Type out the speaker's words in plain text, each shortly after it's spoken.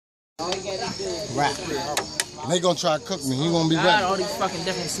Right. They gonna try to cook me. He gonna be ready. All these fucking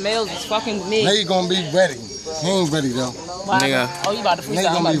different smells is fucking me. They gonna be ready. He ain't ready though. Nigga. Oh, you about to freestyle?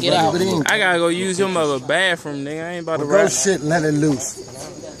 I'm about to get out. I gotta go use your mother bathroom, nigga. I ain't about to rap. Go shit, let it loose.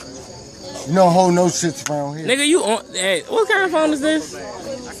 You don't hold no shits around here. Nigga, you on? Hey, what kind of phone is this?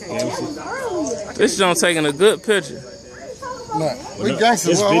 This John taking a good picture. Look, we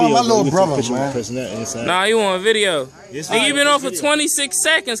gangsters. Well, my little brother, man. Nah, you want a video? Nigga, you been on for 26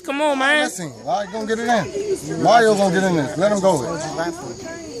 seconds. Come on, man. Listen, all right, gonna get it in. Mario gonna get in this. Let him go.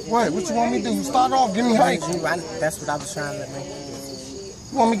 What you want me to do? You start off, give me height. That's what I was trying to make.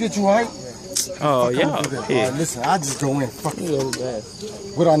 You want me to get you height? Oh, yeah. Right, listen, I just go in. Fuck it.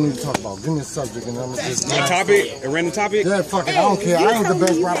 What I need to talk about? Give me a subject and I'm just. A topic? A random topic? Yeah, fuck it. I don't care. I ain't the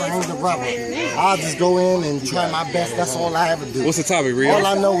best rapper. I ain't the rapper. I'll just go in and try my best. That's all I ever do. What's the topic, Rio? All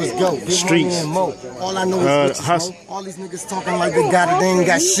I know is go. Get money and mo. All I know is hustle. All these niggas talking like they got it. They ain't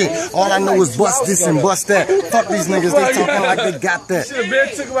got shit. All I know is bust this and bust that. Fuck these niggas. They talking like they got that.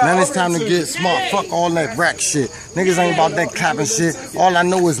 Now it's time to get smart. Fuck all that rack shit. Niggas ain't about that clapping shit. All I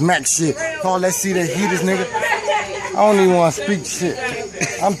know is Mac shit. All that see that heaters, nigga. I don't even want to speak shit.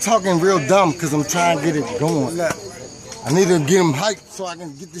 I'm talking real dumb because I'm trying to get it going. I need to get them hyped so I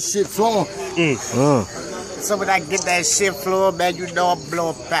can get this shit flowing. So when I get that shit flowing, man, you know I'm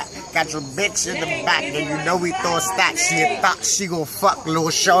blowing back. Got your bitch in the back, and you know we throw a stack. She thought she gon' fuck, little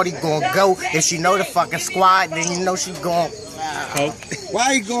shorty gon' go. If she know the fucking squad, then you know she gon'.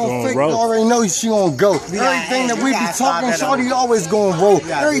 Why you gonna fake? You already know she gonna go. Everything that we be talking, shorty always gonna roll.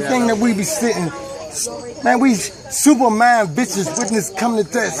 Everything that we be sitting. Man, we Superman bitches witness coming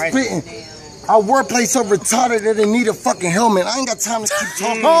to that spitting. Our wordplay so retarded that they need a fucking helmet. I ain't got time to keep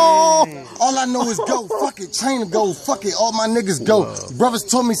talking. All I know is go. Fuck it. Train to go. Fuck it. All my niggas go. Brothers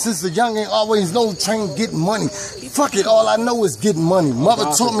told me since a young ain't always know train getting money. Fuck it. All I know is getting money. Mother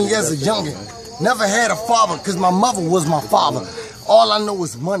taught me as a youngin'. Never had a father because my mother was my father. All I know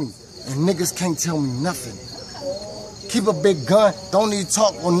is money. And niggas can't tell me nothing. Keep a big gun. Don't need to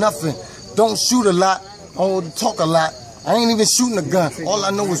talk or nothing. Don't shoot a lot, or talk a lot. I ain't even shooting a gun. All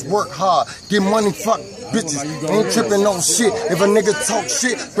I know is work hard, get money, fuck bitches. Ain't tripping on shit. If a nigga talk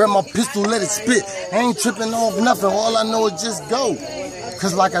shit, grab my pistol, let it spit. I ain't tripping off nothing. All I know is just go.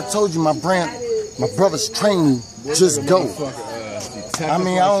 Cause like I told you, my brothers train me, just go. I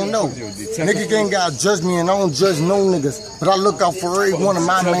mean, I don't know. Nigga ain't gotta judge me and I don't judge no niggas. But I look out for every one of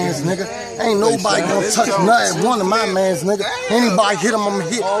my mans, nigga. Ain't nobody gonna touch nothing one of my mans, nigga. Anybody hit them, I'ma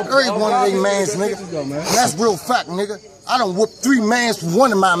hit every one of they mans, nigga. That's real fact, nigga. I done whooped 3 mans for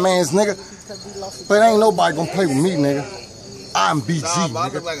one of my mans, nigga. But ain't nobody gonna play with me, nigga. I'm BG, nigga. I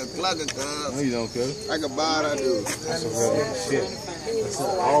look like a clugger, cuz. No, you don't, cuz. Like a bod, I do. That's a real shit. That's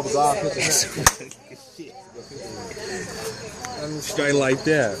all the God pictures. Straight like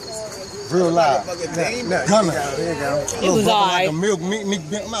that. Real live. Gunner. It was alright. Like a milk, Meek Mill.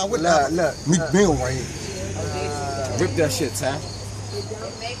 Meek Mill right here. Rip that shit, Ty.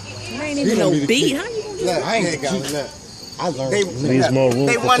 There ain't even no beat. How you gonna I ain't got it. I learned.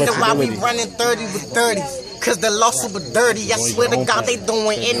 They wonder why we running 30 with 30s. Cause the loss was dirty. I swear to God, they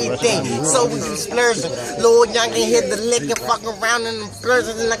doing anything. So we be splurging. Lil Young can hit the lick and fuck around and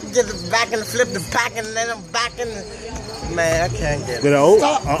splurging. And I can get it back and flip the pack and then I'm back in the... Man, I can't get it. With an old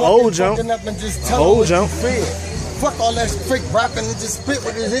jump. Old jump. Fuck all that fake rapping and just spit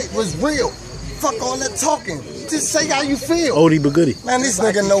what it was real. Fuck all that talking. Just say how you feel. Oldie but goodie. Man, this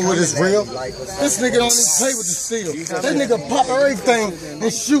nigga know what is real. This nigga don't even play with the steel. That nigga pop everything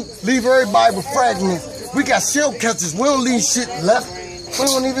and shoot. Leave everybody with fragments. We got shell catchers. We don't leave shit left. We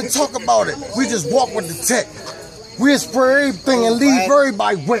don't even talk about it. We just walk with the tech. We spray everything and leave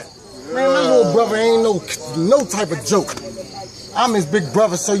everybody wet. Man, my little brother ain't no type of joke. I'm his big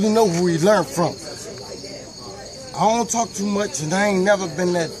brother, so you know who he learned from. I don't talk too much, and I ain't never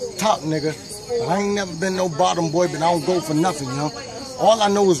been that top nigga. I ain't never been no bottom boy, but I don't go for nothing, you know. All I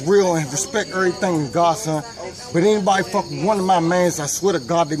know is real and respect everything in God, son. But anybody fuck with one of my mans, I swear to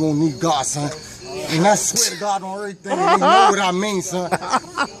God they gonna need God, son. And I swear to God on everything, and they know what I mean, son.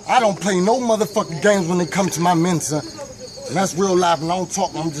 I don't play no motherfucking games when it comes to my men, son. And that's real life, and I don't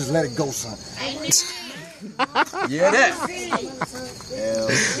talk, I'm just let it go, son. Yeah, that.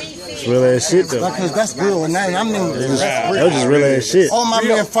 It's real ass shit, though. Because that's real, and I mean, that was just real ass shit. All my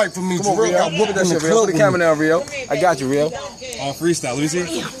men fight for me. Real got whooped in the club. Put the camera down, Rio. I got you, Rio. On freestyle, let me see.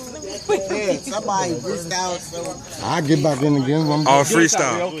 Somebody freestyle. I get back in again. On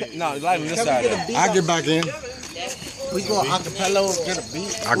freestyle. No, live on this side. I get back in. We go acapella, get a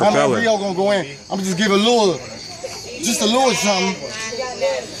beat. Acapella. Rio gonna go in. I'm gonna just give a little something,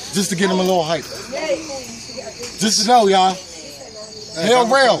 just to get him a little hype. Just to know, y'all. Hell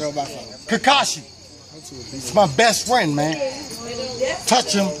real. Kakashi. It's my best friend, man.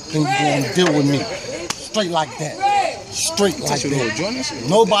 Touch him and deal with me. Straight like that. Straight like that.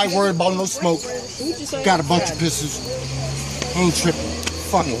 Nobody worried about no smoke. Got a bunch of pistols. Ain't tripping.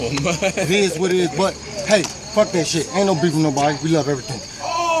 Fuck it. It is what it is, but hey, fuck that shit. Ain't no beef with nobody. We love everything.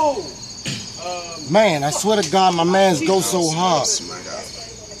 Man, I swear to God, my mans go so hard.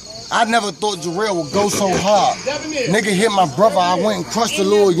 I never thought Jarrell would go so hard. Nigga hit my brother. I went and crushed a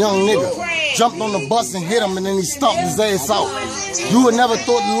little young nigga. Jumped on the bus and hit him, and then he stomped his ass out. You would never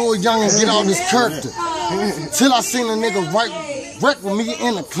thought the little young would get out of his character. Till I seen a nigga wreck with me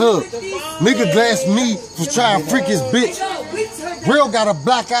in the club. Nigga glassed me for trying to freak his bitch. Real got a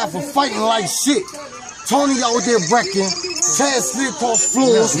black eye for fighting like shit. Tony out there wrecking. Chad slid across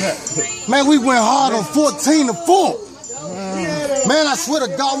floors. Man, we went hard on 14-4. Man, I swear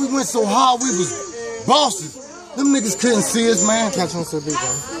to God, we went so hard, we was bosses. Them niggas couldn't see us, man. Catch on so big,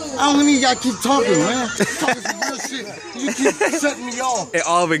 man. I don't even gotta keep talking, man. Talking some real shit. You keep shutting me off. It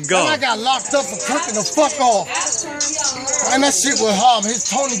all been gone. And I got locked up for cooking the fuck off. Man, that shit was hard. His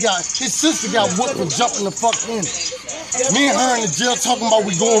sister got whooped for jumping the fuck in. Me and her in the jail talking about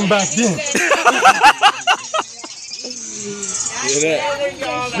we going back in.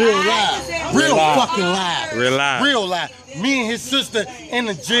 Real live. Real fucking live. Real live. Real live. Me and his sister in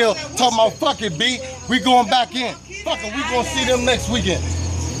the jail talking about fuck it, B. We going back in. Fuck it, we gonna see them next weekend.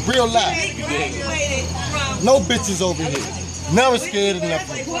 Real live. No bitches over here. Never scared of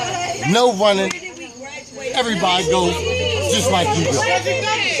nothing. No running. Everybody goes just like you go.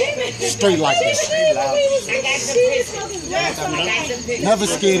 Straight like that. Never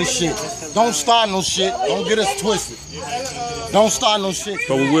scared of shit. Don't start no shit. Don't get us twisted. Don't start no shit.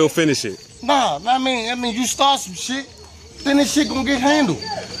 But we will finish it. Nah, I mean, you start some shit, then this shit gonna get handled.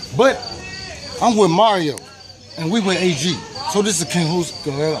 But I'm with Mario, and we with AG. So this is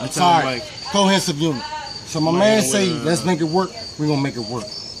cohesive unit. So my man say, let's make it work. We gonna make it work.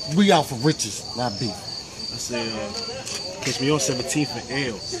 We out for riches, not beef. I said, catch me on 17th and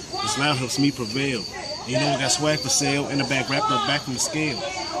L. This loud helps me prevail. And you know I got swag for sale in the back, wrapped up back from the scale.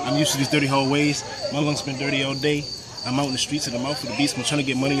 I'm used to these dirty hallways. My lungs been dirty all day. I'm out in the streets and I'm out for the beast. I'm trying to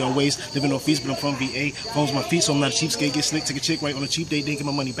get money on ways. Living on feast, but I'm from VA. Phone's my feet, so I'm not a cheapskate. Get slick, take a chick right on a cheap date, then get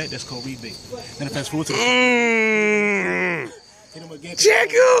my money back. That's called rebate. Then I fast forward to the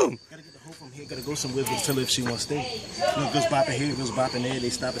check him! Gotta get the hoe from here, gotta go somewhere, but tell her if she wants to stay. You know, girls bopping here, girls bopping there, they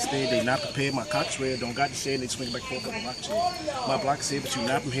stop and stay, they not prepared. My cock's red, don't got the shade, they swing back for a couple rock chair. My block is here, but you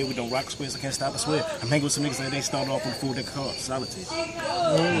not from here, we don't rock squares, I can't stop, I swear. I'm hanging with some niggas that ain't started off with food, they call it solitaire.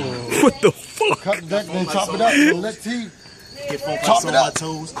 What the fuck? Cut the deck, then chop it up, and let T. Get phone pops on my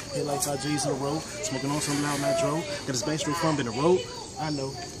toes, hit like our G's in a row, smoking on some loud nitro, got his back straight from in the road. I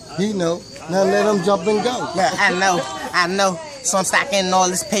know. He know. Now let him jump and go. Yeah, I know. So I'm stacking all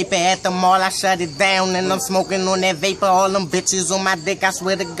this paper at the mall. I shut it down and I'm smoking on that vapor. All them bitches on my dick. I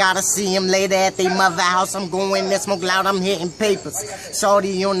swear to God, I see him later at their mother house. I'm going there, smoke loud. I'm hitting papers.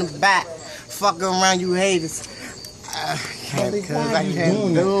 Shorty on the back. Fuck around, you haters. I can't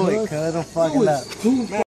do it, cuz I'm fucking up.